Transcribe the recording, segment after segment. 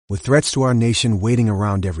With threats to our nation waiting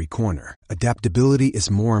around every corner, adaptability is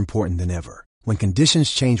more important than ever. When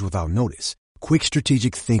conditions change without notice, quick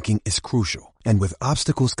strategic thinking is crucial. And with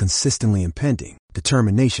obstacles consistently impending,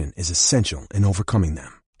 determination is essential in overcoming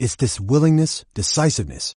them. It's this willingness,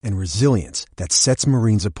 decisiveness, and resilience that sets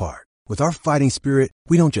Marines apart. With our fighting spirit,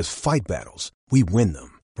 we don't just fight battles, we win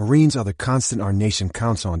them. Marines are the constant our nation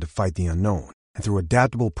counts on to fight the unknown. And through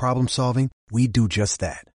adaptable problem solving, we do just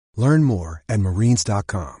that. Learn more at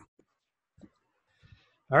marines.com.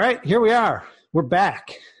 All right, here we are. We're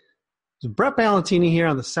back. It's Brett Ballantini here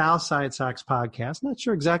on the Southside Sox podcast. Not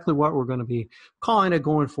sure exactly what we're going to be calling it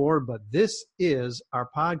going forward, but this is our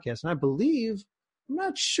podcast. And I believe, I'm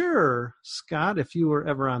not sure, Scott, if you were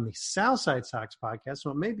ever on the Southside Sox podcast,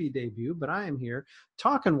 so it may be debut, but I am here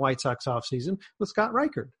talking White Sox offseason with Scott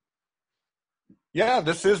Reichard. Yeah,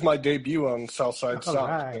 this is my debut on Southside Sox.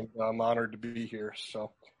 Right. And I'm honored to be here.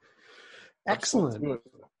 So, excellent.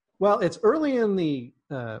 Well, it's early in the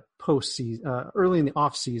postseason, early in the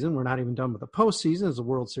off season. We're not even done with the postseason as the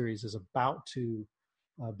World Series is about to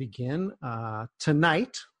begin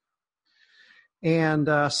tonight. And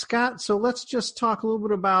Scott, so let's just talk a little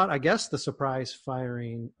bit about, I guess, the surprise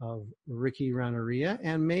firing of Ricky Renteria,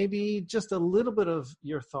 and maybe just a little bit of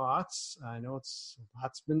your thoughts. I know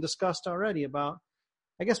lots been discussed already about,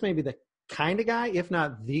 I guess, maybe the kind of guy, if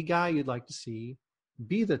not the guy, you'd like to see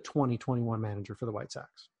be the 2021 manager for the White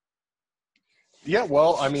Sox. Yeah,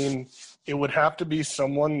 well, I mean, it would have to be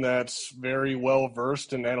someone that's very well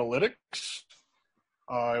versed in analytics.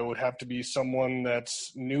 It would have to be someone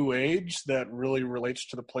that's new age, that really relates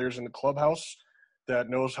to the players in the clubhouse, that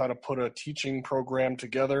knows how to put a teaching program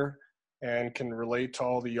together and can relate to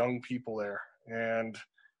all the young people there. And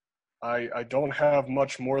I don't have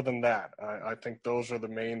much more than that. I think those are the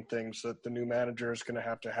main things that the new manager is going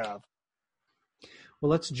to have. Well,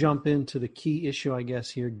 let's jump into the key issue, I guess,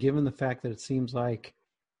 here, given the fact that it seems like,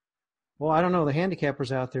 well, I don't know, the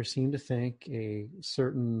handicappers out there seem to think a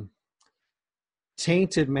certain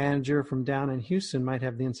tainted manager from down in Houston might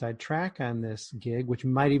have the inside track on this gig, which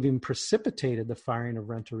might even precipitated the firing of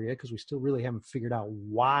Renteria, because we still really haven't figured out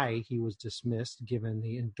why he was dismissed, given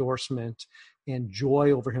the endorsement and joy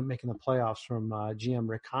over him making the playoffs from GM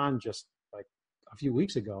Rick Hahn just like a few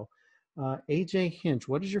weeks ago. AJ Hinch,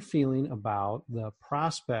 what is your feeling about the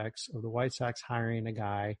prospects of the White Sox hiring a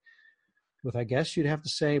guy with, I guess you'd have to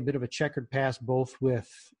say, a bit of a checkered past, both with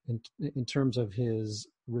in terms of his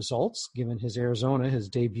results, given his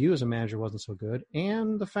debut as a manager wasn't so good,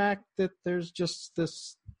 and the fact that there's just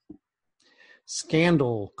this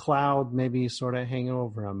scandal cloud maybe sort of hanging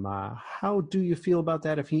over him. How do you feel about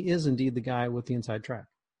that if he is indeed the guy with the inside track?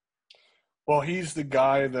 Well, he's the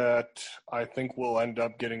guy that I think will end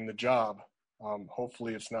up getting the job.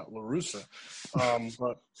 Hopefully it's not La Russa.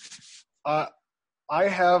 But I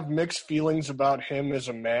have mixed feelings about him as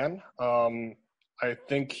a man. I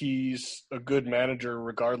think he's a good manager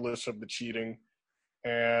regardless of the cheating.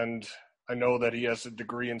 And I know that he has a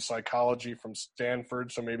degree in psychology from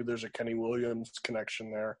Stanford, so maybe there's a Kenny Williams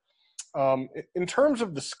connection there. In terms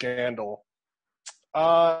of the scandal,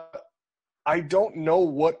 I don't know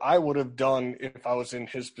what I would have done if I was in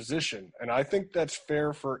his position. And I think that's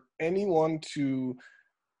fair for anyone to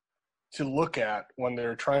look at when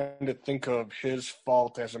they're trying to think of his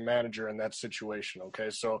fault as a manager in that situation, okay?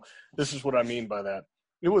 So this is what I mean by that.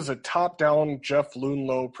 It was a top-down Jeff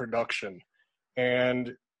Lunlow production.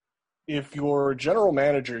 And if your general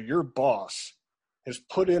manager, your boss, has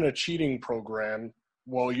put in a cheating program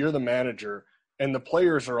while you're the manager, and the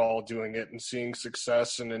players are all doing it and seeing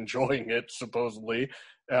success and enjoying it, supposedly,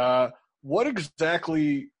 what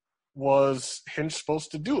exactly was Hinch supposed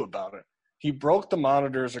to do about it? He broke the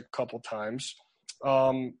monitors a couple times.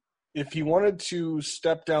 If he wanted to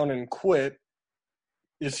step down and quit,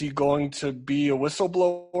 is he going to be a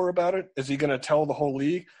whistleblower about it? Is he going to tell the whole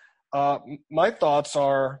league? My thoughts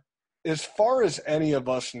are, as far as any of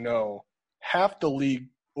us know, half the league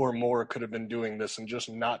or more could have been doing this and just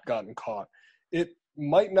not gotten caught. It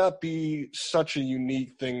might not be such a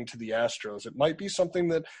unique thing to the Astros. It might be something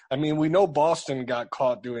that, I mean, we know Boston got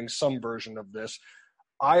caught doing some version of this.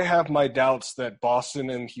 I have my doubts that Boston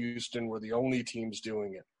and Houston were the only teams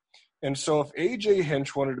doing it. And so if A.J.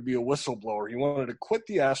 Hinch wanted to be a whistleblower, he wanted to quit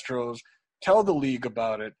the Astros, tell the league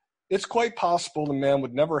about it, it's quite possible the man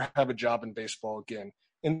would never have a job in baseball again.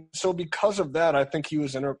 And so because of that, I think he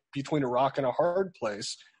was between a rock and a hard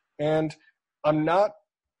place. And I'm not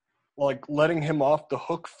letting him off the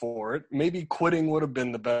hook for it. Maybe quitting would have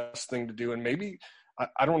been the best thing to do. And maybe,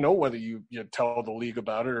 I don't know whether you tell the league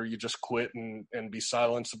about it or you just quit and be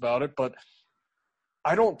silenced about it. But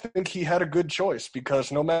I don't think he had a good choice,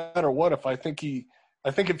 because no matter what, if I think he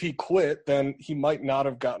I think if he quit, then he might not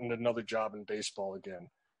have gotten another job in baseball again.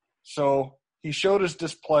 So he showed his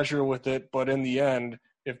displeasure with it, but in the end,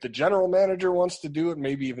 if the general manager wants to do it,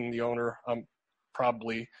 maybe even the owner,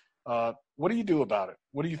 probably. What do you do about it?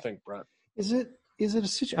 What do you think, Brett? Is it a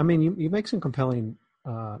situation? I mean, you make some compelling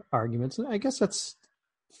arguments, and I guess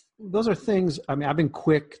those are things. I mean, I've been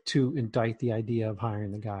quick to indict the idea of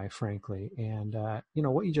hiring the guy, frankly, and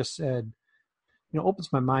what you just said,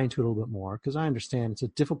 opens my mind to it a little bit more, because I understand it's a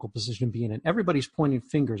difficult position to be in, and everybody's pointing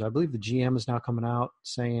fingers. I believe the GM is now coming out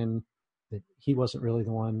saying that he wasn't really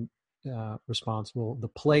the one responsible. The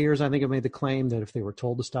players, I think, have made the claim that if they were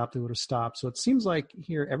told to stop, they would have stopped. So it seems like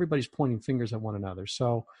here everybody's pointing fingers at one another.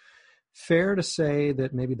 So fair to say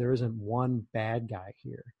that maybe there isn't one bad guy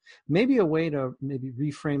here. Maybe a way to maybe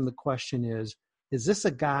reframe the question is this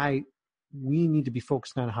a guy we need to be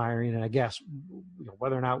focused on hiring? And I guess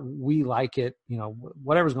whether or not we like it,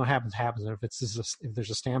 whatever's going to happen happens. And if there's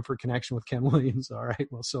a Stanford connection with Ken Williams, all right,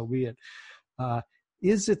 well, so be it.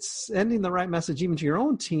 Is it sending the right message even to your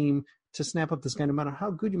own team to snap up this guy, no matter how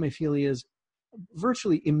good you may feel he is,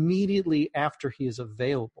 virtually immediately after he is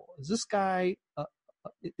available? Is this guy,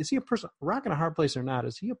 is he a person, a rock in a hard place or not?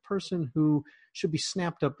 Is he a person who should be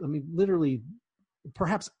snapped up, literally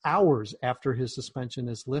perhaps hours after his suspension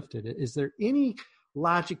is lifted? Is there any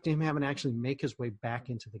logic to him having to actually make his way back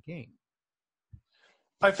into the game?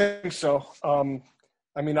 I think so.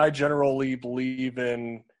 I generally believe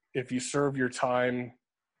in, if you serve your time,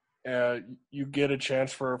 you get a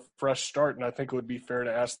chance for a fresh start. And I think it would be fair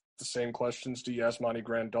to ask the same questions to Yasmani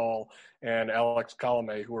Grandal and Alex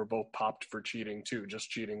Colomé, who are both popped for cheating too, just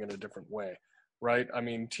cheating in a different way, right? I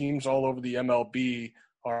mean, teams all over the MLB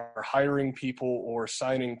are hiring people or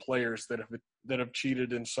signing players that have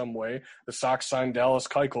cheated in some way. The Sox signed Dallas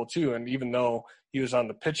Keuchel too, and even though he was on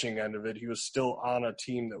the pitching end of it, he was still on a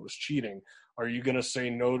team that was cheating. Are you going to say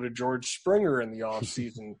no to George Springer in the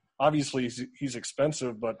offseason? Obviously, he's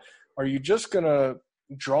expensive, but are you just going to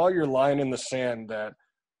draw your line in the sand that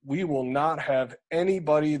we will not have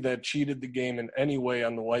anybody that cheated the game in any way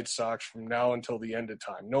on the White Sox from now until the end of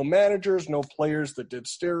time? No managers, no players that did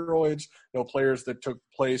steroids, no players that took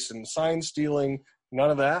place in sign stealing,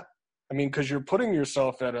 none of that? I mean, because you're putting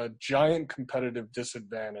yourself at a giant competitive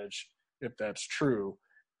disadvantage if that's true.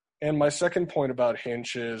 And my second point about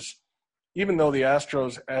Hinch is, even though the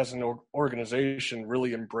Astros as an organization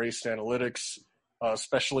really embraced analytics,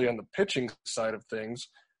 especially on the pitching side of things,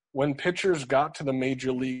 when pitchers got to the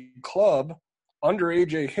major league club, under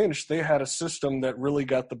A.J. Hinch, they had a system that really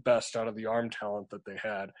got the best out of the arm talent that they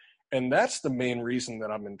had. And that's the main reason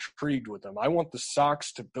that I'm intrigued with them. I want the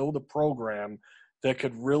Sox to build a program that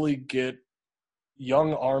could really get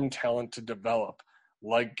young arm talent to develop,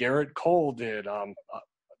 like Garrett Cole did.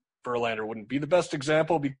 Verlander wouldn't be the best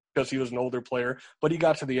example because he was an older player, but he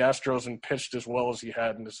got to the Astros and pitched as well as he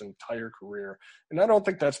had in his entire career. And I don't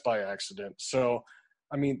think that's by accident. So,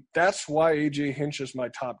 that's why A.J. Hinch is my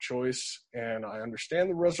top choice, and I understand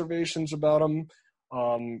the reservations about him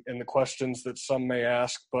and the questions that some may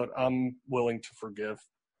ask, but I'm willing to forgive.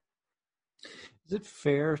 Is it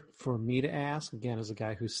fair for me to ask, again, as a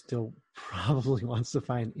guy who still probably wants to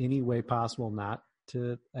find any way possible not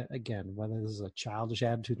to, again, whether this is a childish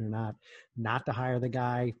attitude or not to hire the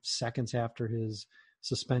guy seconds after his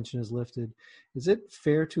suspension is lifted? Is it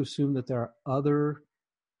fair to assume that there are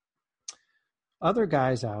other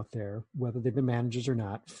guys out there, whether they've been managers or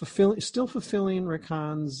not, still fulfilling Rick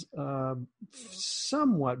Hahn's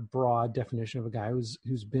somewhat broad definition of a guy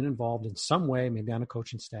who's been involved in some way, maybe on a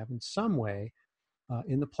coaching staff in some way,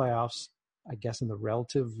 in the playoffs, I guess in the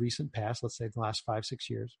relative recent past, let's say the last 5-6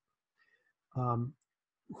 years,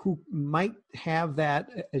 who might have that,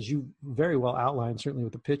 as you very well outlined, certainly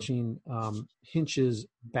with the pitching, Hinch's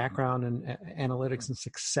background and analytics and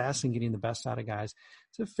success in getting the best out of guys.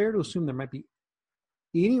 Is it fair to assume there might be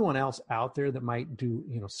anyone else out there that might do,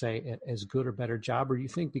 say, as good or better job? Or do you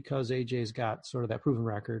think because AJ's got sort of that proven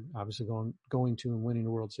record, obviously going to and winning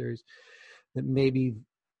the World Series, that maybe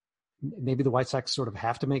the White Sox sort of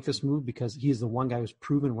have to make this move because he's the one guy who's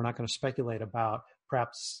proven? We're not going to speculate about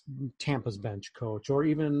perhaps Tampa's bench coach or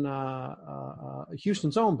even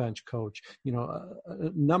Houston's own bench coach,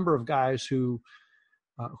 a number of guys who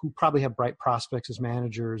probably have bright prospects as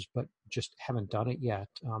managers, but just haven't done it yet.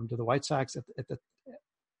 Do the White Sox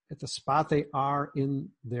at the spot they are in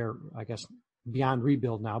their, I guess, beyond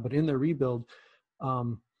rebuild now, but in their rebuild,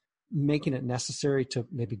 making it necessary to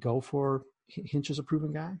maybe go for Hinch as a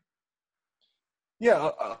proven guy?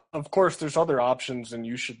 Yeah, of course, there's other options, and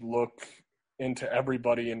you should look into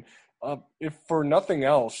everybody. And if for nothing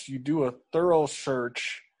else, you do a thorough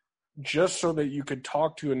search just so that you could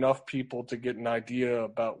talk to enough people to get an idea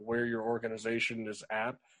about where your organization is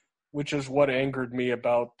at, which is what angered me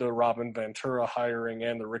about the Robin Ventura hiring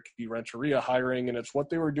and the Ricky Renteria hiring. And it's what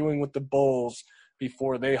they were doing with the Bulls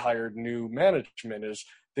before they hired new management, is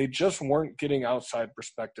they just weren't getting outside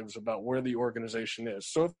perspectives about where the organization is.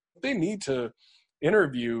 So if they need to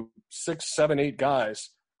interview 6, 7, 8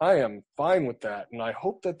 guys, I am fine with that. And I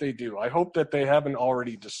hope that they do. I hope that they haven't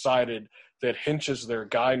already decided that Hinch is their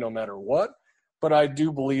guy no matter what. But I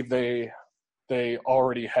do believe they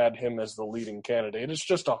already had him as the leading candidate. It's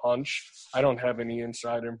just a hunch. I don't have any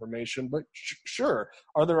inside information. But sure,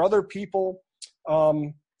 are there other people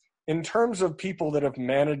in terms of people that have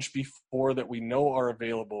managed before that we know are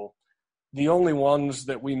available? The only ones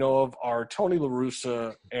that we know of are Tony La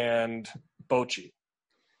Russa and Bochy.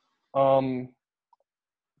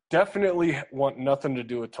 Definitely want nothing to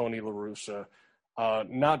do with Tony La Russa,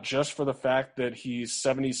 not just for the fact that he's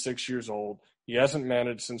 76 years old. He hasn't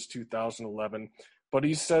managed since 2011, but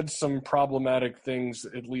he said some problematic things,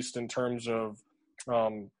 at least in terms of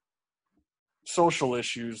social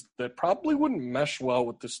issues, that probably wouldn't mesh well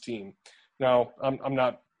with this team. Now, I'm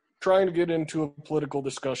not trying to get into a political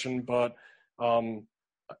discussion, but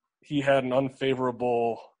he had an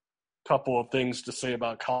unfavorable couple of things to say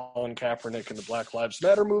about Colin Kaepernick and the Black Lives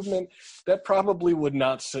Matter movement that probably would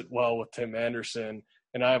not sit well with Tim Anderson,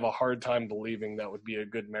 and I have a hard time believing that would be a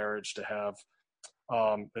good marriage to have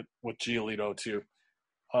with Giolito too.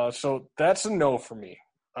 So that's a no for me.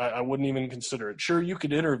 I wouldn't even consider it. Sure, you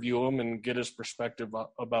could interview him and get his perspective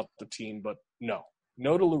about the team, but no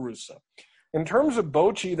to La Russa. In terms of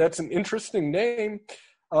Bochy, that's an interesting name.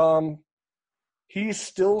 He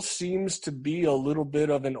still seems to be a little bit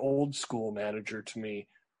of an old school manager to me,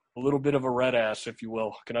 a little bit of a red ass, if you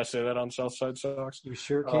will. Can I say that on Southside Sox? You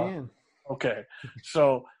sure can. Okay.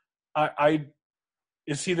 So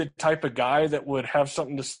is he the type of guy that would have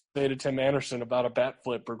something to say to Tim Anderson about a bat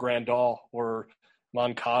flip or Grandal or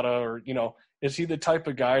Moncada, or, is he the type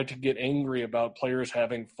of guy to get angry about players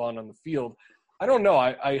having fun on the field? I don't know.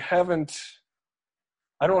 I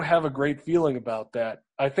don't have a great feeling about that.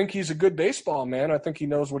 I think he's a good baseball man. I think he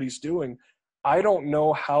knows what he's doing. I don't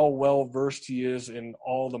know how well versed he is in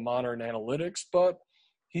all the modern analytics, but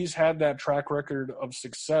he's had that track record of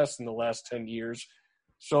success in the last 10 years.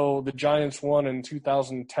 So the Giants won in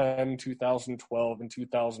 2010, 2012, and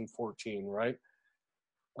 2014, right?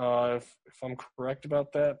 If I'm correct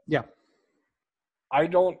about that? Yeah.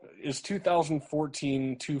 Is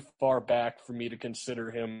 2014 too far back for me to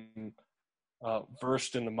consider him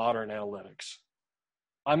versed in the modern analytics?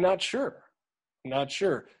 I'm not sure.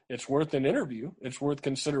 It's worth an interview. It's worth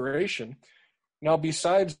consideration. Now,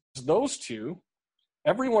 besides those two,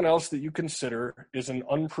 everyone else that you consider is an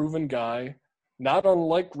unproven guy, not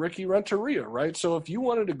unlike Ricky Renteria, right? So if you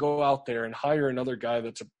wanted to go out there and hire another guy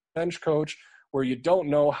that's a bench coach where you don't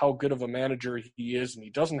know how good of a manager he is and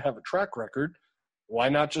he doesn't have a track record, why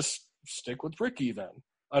not just stick with Ricky then?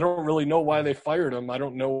 I don't really know why they fired him. I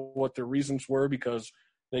don't know what their reasons were because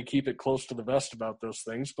they keep it close to the vest about those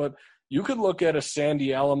things. But you could look at a Sandy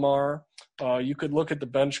Alomar. You could look at the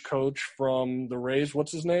bench coach from the Rays.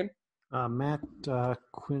 What's his name? Matt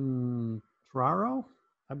Quintraro,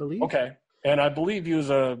 I believe. Okay. And I believe he was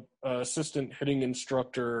a assistant hitting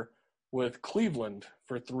instructor with Cleveland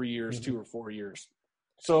for 3 years, 2 or 4 years.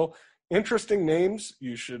 So interesting names.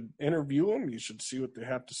 You should interview them. You should see what they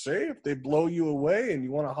have to say. If they blow you away and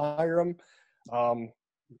you want to hire them,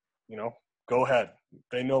 go ahead.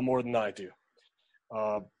 They know more than I do.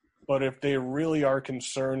 But if they really are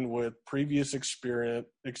concerned with previous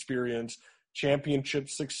experience, championship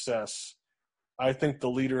success, I think the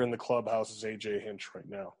leader in the clubhouse is A.J. Hinch right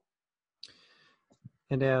now.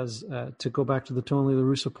 And as to go back to the Tony La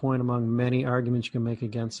Russa point, among many arguments you can make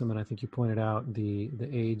against him, and I think you pointed out the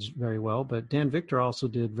age very well, but Dan Victor also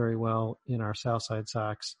did very well in our Southside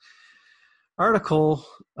Sox article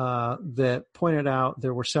that pointed out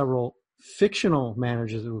there were several fictional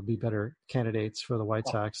managers that would be better candidates for the White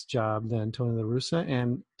Sox job than Tony La Russa.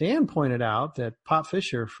 And Dan pointed out that Pop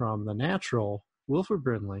Fisher from The Natural, Wilford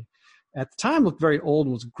Brimley, at the time looked very old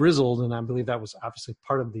and was grizzled, and I believe that was obviously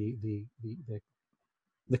part of the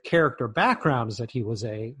character background, is that he was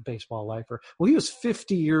a baseball lifer. Well, he was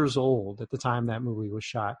 50 years old at the time that movie was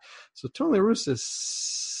shot. So Tony La Russa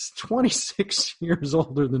is 26 years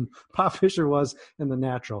older than Pop Fisher was in The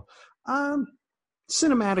Natural.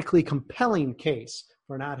 Cinematically compelling case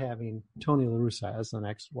for not having Tony La Russa as the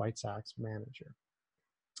next White Sox manager.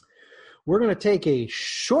 We're going to take a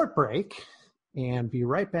short break and be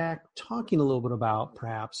right back talking a little bit about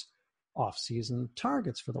perhaps off-season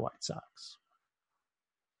targets for the White Sox.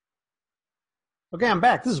 Okay, I'm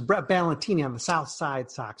back. This is Brett Ballantini on the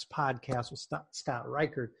Southside Sox podcast with Scott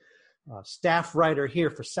Reichert, staff writer here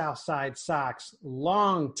for Southside Sox,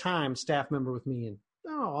 long-time staff member with me, and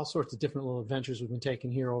all sorts of different little adventures we've been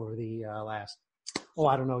taking here over the last,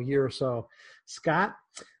 year or so. Scott,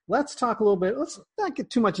 let's talk a little bit. Let's not get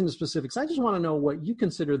too much into specifics. I just want to know what you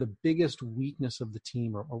consider the biggest weakness of the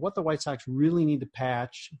team, or what the White Sox really need to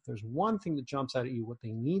patch. If there's one thing that jumps out at you, what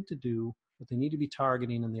they need to do, what they need to be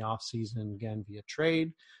targeting in the offseason, again, via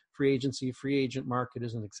trade, free agency. Free agent market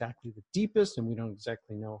isn't exactly the deepest, and we don't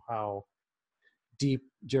exactly know how deep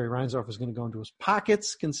Jerry Reinsdorf is going to go into his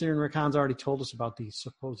pockets, considering Rick Hahn's already told us about the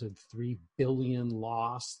supposed $3 billion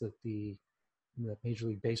loss that Major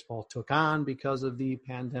League Baseball took on because of the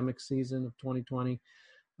pandemic season of 2020.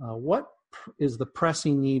 What is the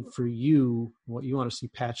pressing need for you, what you want to see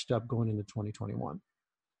patched up going into 2021?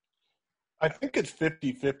 I think it's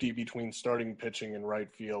 50-50 between starting pitching and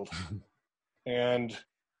right field. And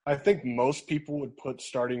I think most people would put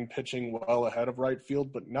starting pitching well ahead of right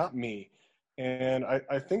field, but not me. And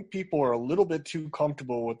I think people are a little bit too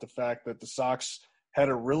comfortable with the fact that the Sox had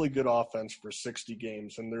a really good offense for 60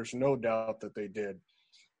 games, and there's no doubt that they did.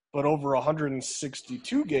 But over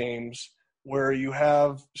 162 games, where you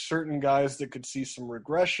have certain guys that could see some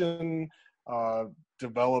regression,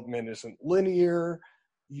 development isn't linear,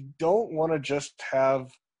 you don't want to just have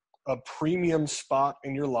a premium spot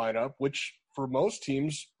in your lineup, which for most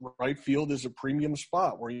teams, right field is a premium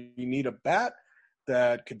spot where you need a bat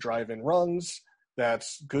that could drive in runs,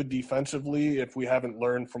 that's good defensively. If we haven't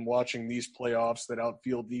learned from watching these playoffs that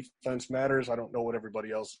outfield defense matters, I don't know what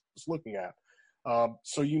everybody else is looking at.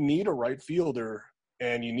 So you need a right fielder,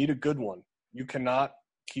 and you need a good one. You cannot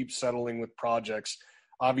keep settling with projects.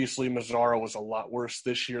 Obviously, Mazzara was a lot worse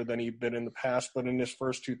this year than he'd been in the past, but in his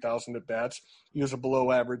first 2,000 at-bats, he was a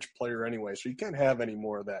below-average player anyway, so you can't have any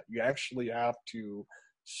more of that. You actually have to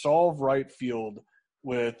solve right field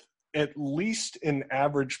with at least an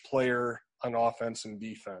average player on offense and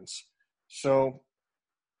defense. So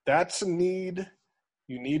that's a need.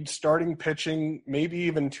 You need starting pitching, maybe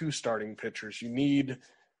even two starting pitchers. You need,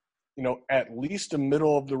 at least a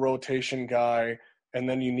middle-of-the-rotation guy, and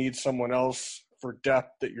then you need someone else for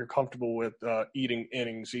depth that you're comfortable with eating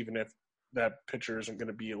innings, even if that pitcher isn't going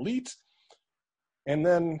to be elite. And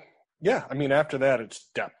then, after that, it's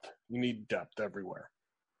depth. You need depth everywhere.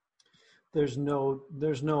 There's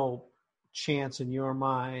no chance in your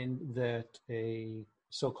mind that a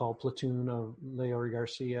so-called platoon of Leury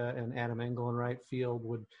Garcia and Adam Engel in right field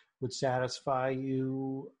would satisfy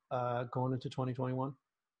you going into 2021?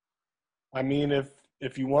 I mean,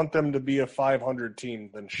 if you want them to be a 500 team,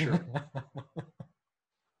 then sure.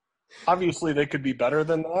 Obviously, they could be better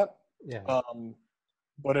than that. Yeah.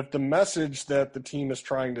 But if the message that the team is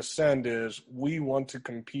trying to send is we want to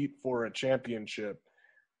compete for a championship,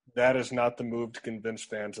 that is not the move to convince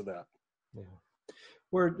fans of that.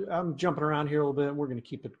 Yeah. I'm jumping around here a little bit. We're going to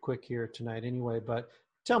keep it quick here tonight anyway. But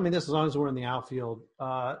tell me this, as long as we're in the outfield,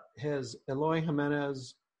 has Eloy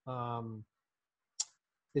Jimenez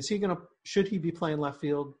should he be playing left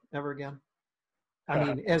field ever again? I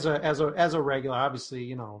mean, as a regular,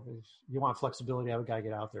 obviously, if you want flexibility, have a guy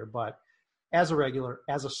get out there. But as a regular,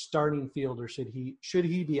 as a starting fielder, should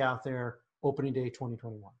he be out there opening day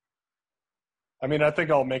 2021? I mean, I think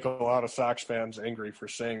I'll make a lot of Sox fans angry for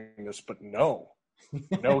saying this, but no,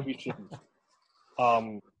 he shouldn't.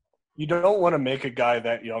 You don't want to make a guy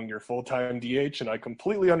that young your full-time DH, and I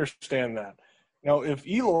completely understand that. Now, if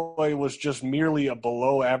Eloy was just merely a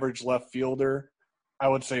below-average left fielder, I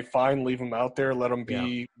would say, fine, leave him out there, let him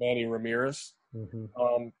be Manny Ramirez.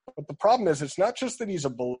 Mm-hmm. But the problem is it's not just that he's a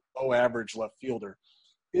below-average left fielder.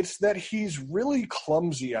 It's that he's really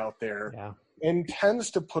clumsy out there and tends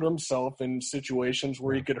to put himself in situations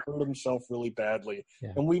where he could hurt himself really badly.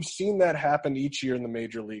 Yeah. And we've seen that happen each year in the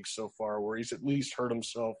major leagues so far, where he's at least hurt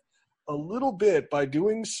himself a little bit by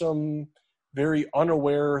doing some very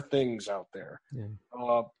unaware things out there.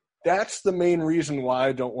 Yeah. That's the main reason why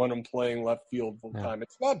I don't want him playing left field full time. Yeah.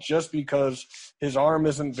 It's not just because his arm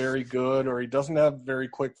isn't very good or he doesn't have very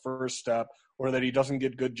quick first step or that he doesn't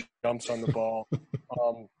get good jumps on the ball.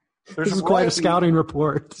 This is quite a scouting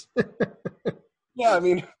report. Yeah, I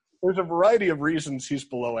mean, there's a variety of reasons he's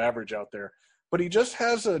below average out there. But he just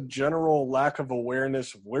has a general lack of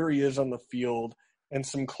awareness of where he is on the field and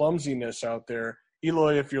some clumsiness out there.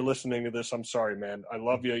 Eloy, if you're listening to this, I'm sorry, man. I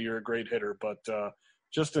love you. You're a great hitter. But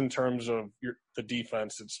just in terms of the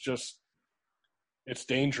defense, it's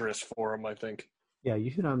dangerous for him, I think. Yeah,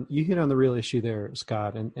 you hit on the real issue there,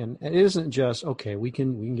 Scott, and it isn't just okay. We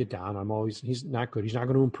can get down. He's not good. He's not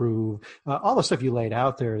going to improve. All the stuff you laid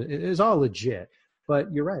out there is all legit,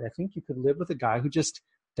 But you're right. I think you could live with a guy who just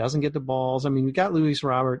doesn't get the balls. I mean, we got Luis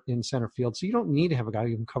Robert in center field, so you don't need to have a guy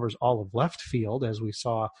who covers all of left field, as we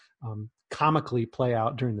saw comically play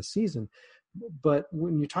out during the season. But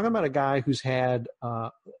when you're talking about a guy who's had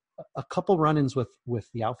a couple run-ins with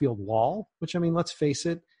the outfield wall, which, I mean, let's face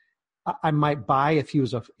it, I might buy if he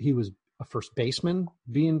was a first baseman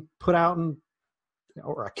being put out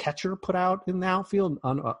or a catcher put out in the outfield,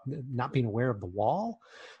 not being aware of the wall.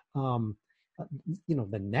 The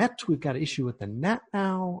net, we've got an issue with the net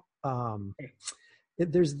now.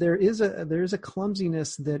 There is a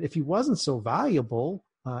clumsiness that if he wasn't so valuable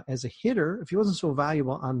as a hitter, if he wasn't so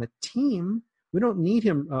valuable on the team, we don't need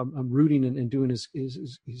him rooting and doing his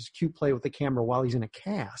cute play with the camera while he's in a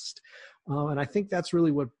cast. And I think that's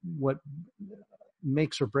really what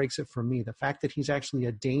makes or breaks it for me. The fact that he's actually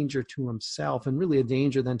a danger to himself and really a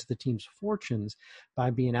danger then to the team's fortunes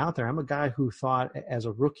by being out there. I'm a guy who thought as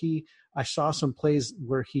a rookie, I saw some plays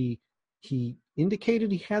where he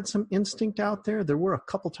indicated he had some instinct out there. There were a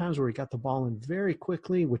couple times where he got the ball in very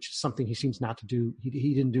quickly, which is something he seems not to do.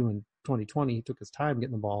 He didn't do in 2020. He took his time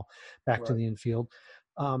getting the ball back to the infield.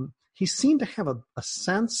 He seemed to have a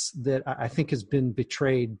sense that I think has been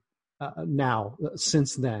betrayed now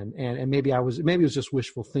since then, and maybe it was just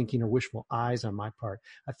wishful thinking or wishful eyes on my part.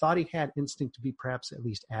 I thought he had instinct to be perhaps at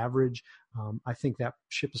least average. I think that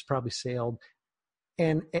ship has probably sailed,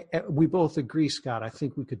 and we both agree, Scott. I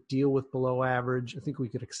think we could deal with below average. I think we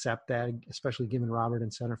could accept that, especially given Robert in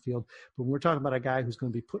center field. But when we're talking about a guy who's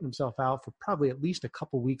going to be putting himself out for probably at least a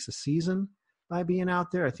couple weeks a season by being out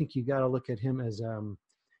there, I think you got to look at him as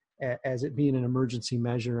it being an emergency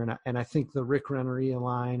measure. And I think the Rick Renneria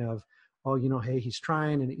line of, hey, he's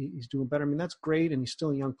trying and he's doing better. I mean, that's great. And he's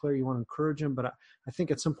still a young player. You want to encourage him. But I think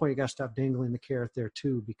at some point you got to stop dangling the carrot there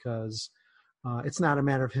too, because it's not a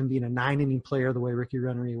matter of him being a 9-inning player the way Ricky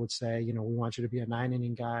Renneria would say, we want you to be a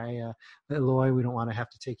 9-inning guy. Eloy, we don't want to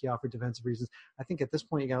have to take you off for defensive reasons. I think at this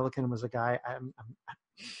point you got to look at him as a guy.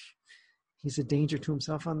 He's a danger to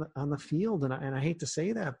himself on the field. And I hate to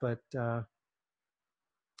say that, but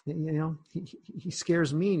he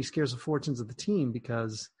scares me and he scares the fortunes of the team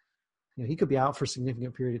because he could be out for a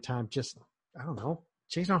significant period of time, just, I don't know,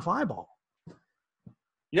 chasing a fly ball.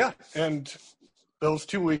 Yeah, and those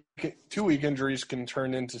two-week injuries can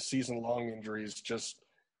turn into season-long injuries just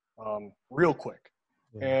real quick.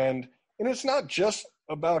 Yeah. And it's not just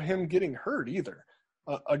about him getting hurt either.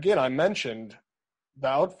 Again, I mentioned the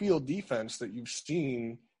outfield defense that you've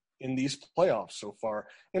seen in these playoffs so far.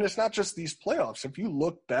 And it's not just these playoffs. If you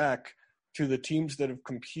look back to the teams that have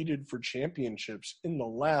competed for championships in the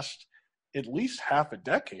last at least half a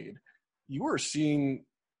decade, you are seeing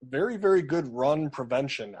very, very good run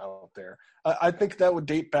prevention out there. I think that would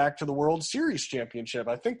date back to the World Series championship.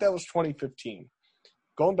 I think that was 2015.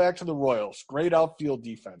 Going back to the Royals, great outfield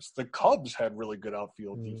defense. The Cubs had really good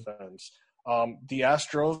outfield defense. The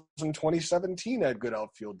Astros in 2017 had good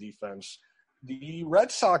outfield defense. The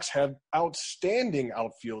Red Sox have outstanding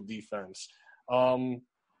outfield defense. I'm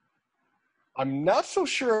not so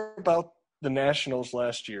sure about the Nationals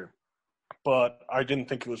last year, but I didn't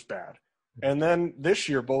think it was bad. And then this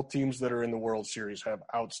year, both teams that are in the World Series have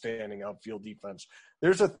outstanding outfield defense.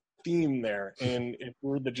 There's a theme there. And if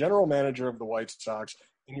you're the general manager of the White Sox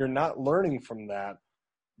and you're not learning from that,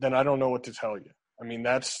 then I don't know what to tell you. I mean,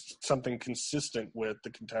 that's something consistent with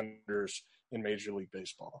the contenders in Major League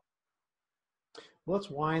Baseball. Well, let's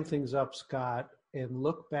wind things up, Scott, and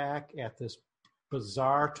look back at this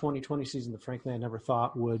bizarre 2020 season that, frankly, I never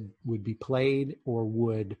thought would be played or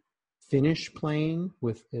would finish playing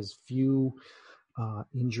with as few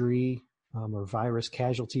injury or virus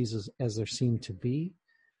casualties as there seem to be.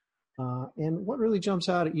 And what really jumps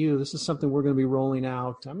out at you, this is something we're going to be rolling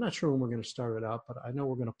out. I'm not sure when we're going to start it up, but I know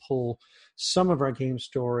we're going to pull some of our game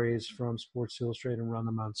stories from Sports Illustrated and run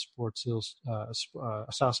them on Sports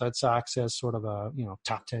Southside Sox as sort of a,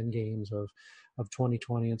 top 10 games of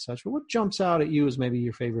 2020 and such. But what jumps out at you is maybe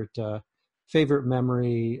your favorite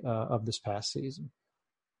memory of this past season?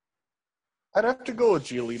 I'd have to go with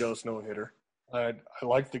Giolito's no-hitter. I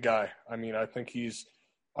like the guy. I mean, I think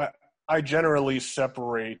I generally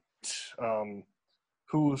separate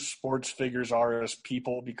who sports figures are as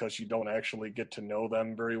people because you don't actually get to know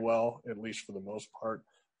them very well, at least for the most part,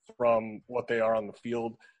 from what they are on the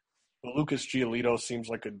field. But Lucas Giolito seems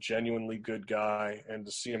like a genuinely good guy, and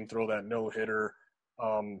to see him throw that no-hitter,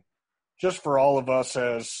 just for all of us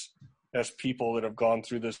as people that have gone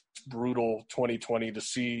through this brutal 2020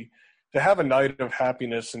 to have a night of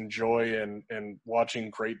happiness and joy and watching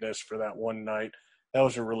greatness for that one night, that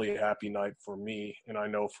was a really happy night for me, and I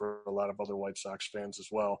know for a lot of other White Sox fans as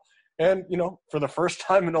well. And, for the first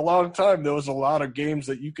time in a long time, there was a lot of games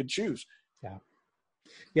that you could choose. Yeah.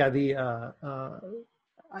 Yeah,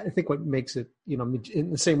 I think what makes it,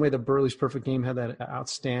 in the same way that Burley's perfect game had that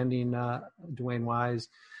outstanding Dwayne Wise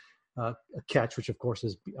a catch, which of course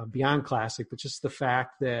is beyond classic, but just the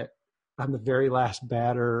fact that I'm the very last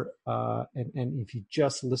batter, and if you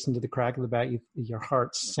just listen to the crack of the bat, your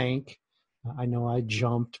heart sank. I know I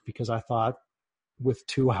jumped because I thought with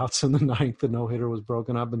 2 outs in the ninth, the no-hitter was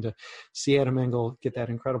broken up, and to see Adam Engel get that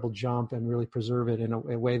incredible jump and really preserve it in a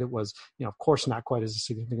way that was, of course, not quite as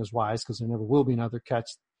significant as Wise, because there never will be another catch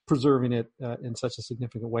preserving it in such a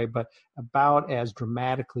significant way, but about as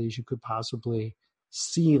dramatically as you could possibly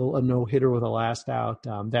seal a no-hitter with a last out.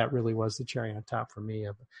 That really was the cherry on top for me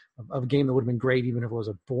of a game that would have been great even if it was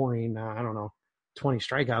a boring, 20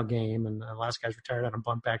 strikeout game and the last guy's retired on a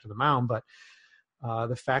bunt back to the mound. But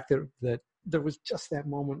the fact that there was just that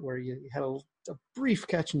moment where you had a brief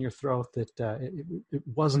catch in your throat that it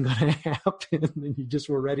wasn't going to happen and you just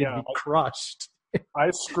were ready to be crushed.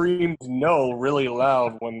 I screamed no really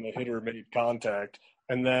loud when the hitter made contact.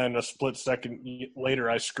 And then a split second later,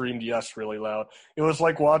 I screamed yes really loud. It was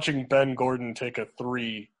like watching Ben Gordon take a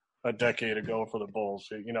 3 a decade ago for the Bulls.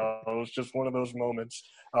 It was just one of those moments.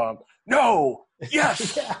 No!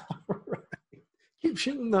 Yes! Yeah, right. Keep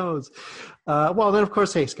shooting those. Well, then, of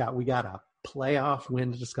course, hey, Scott, we got a playoff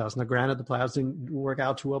win to discuss. Now, granted, the playoffs didn't work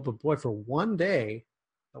out too well, but boy, for one day,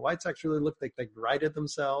 the White Sox really looked like they righted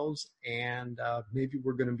themselves, and maybe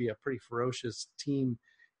we're going to be a pretty ferocious team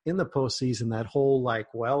in the postseason. That whole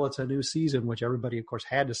it's a new season, which everybody, of course,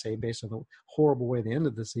 had to say based on the horrible way they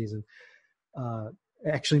ended the season.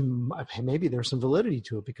 Actually, maybe there's some validity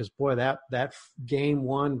to it because, boy, that game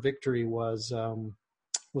 1 victory was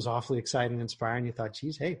awfully exciting and inspiring. You thought,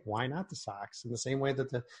 geez, hey, why not the Sox? In the same way that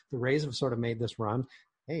the Rays have sort of made this run,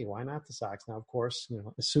 hey, why not the Sox? Now, of course,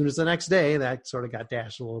 as soon as the next day, that sort of got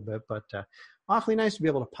dashed a little bit, but awfully nice to be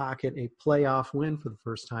able to pocket a playoff win for the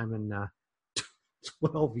first time in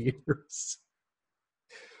 12 years.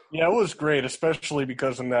 Yeah, it was great, especially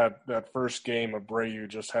because in that first game, Abreu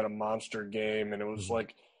just had a monster game, and it was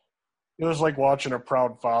like watching a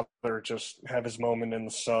proud father just have his moment in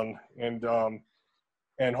the sun,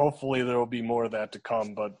 and hopefully there will be more of that to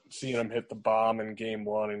come. But seeing him hit the bomb in game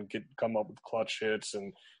 1 and come up with clutch hits,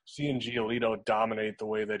 and seeing Giolito dominate the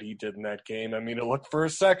way that he did in that game, I mean, it looked for a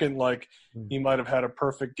second like he might have had a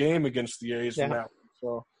perfect game against the A's in that one.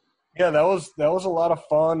 So. Yeah, that was a lot of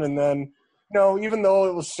fun. And then, even though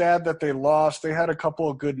it was sad that they lost, they had a couple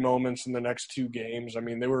of good moments in the next 2 games. I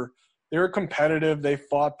mean, they were competitive. They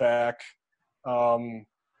fought back. I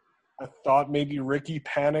thought maybe Ricky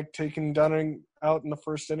panicked taking Dunning out in the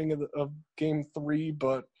first inning of game 3,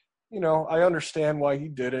 but I understand why he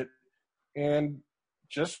did it. And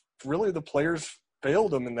just really the players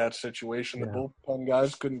failed him in that situation. Yeah. The bullpen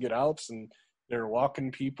guys couldn't get outs, and they were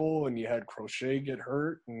walking people, and you had Crochet get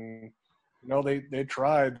hurt, and they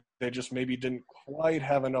tried. They just maybe didn't quite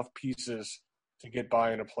have enough pieces to get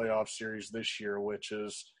by in a playoff series this year, which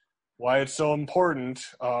is why it's so important.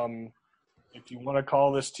 If you want to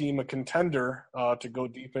call this team a contender to go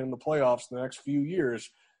deep in the playoffs in the next few years,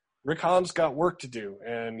 Rick Hahn's got work to do,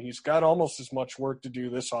 and he's got almost as much work to do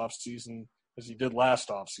this offseason as he did last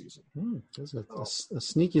offseason. There's a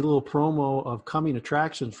sneaky little promo of coming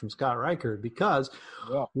attractions from Scott Reichert, because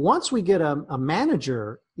once we get a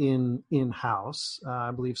manager in-house,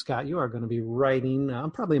 I believe, Scott, you are going to be writing,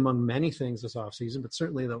 probably among many things this offseason, but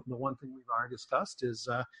certainly the one thing we've already discussed is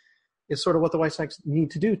sort of what the White Sox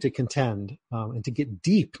need to do to contend and to get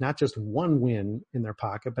deep, not just one win in their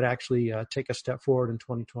pocket, but actually take a step forward in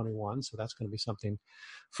 2021. So that's going to be something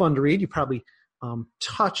fun to read. You probably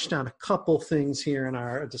touched on a couple things here in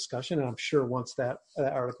our discussion, and I'm sure once that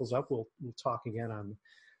article's up, we'll talk again on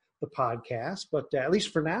the podcast. But at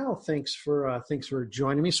least for now, thanks for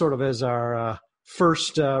joining me, sort of as our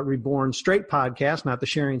first Reborn Straight podcast, not the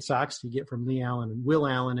Sharing Sox you get from Lee Allen and Will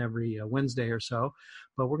Allen every Wednesday or so.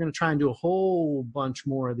 But we're going to try and do a whole bunch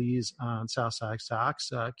more of these on Southside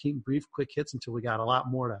Sox. Keep brief, quick hits until we got a lot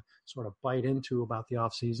more to sort of bite into about the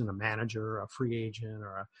offseason, a manager, a free agent,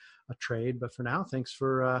 or a trade. But for now, thanks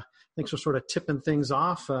for sort of tipping things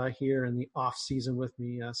off here in the off season with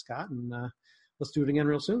me, Scott. And let's do it again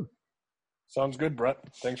real soon. Sounds good, Brett.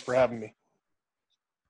 Thanks for having me.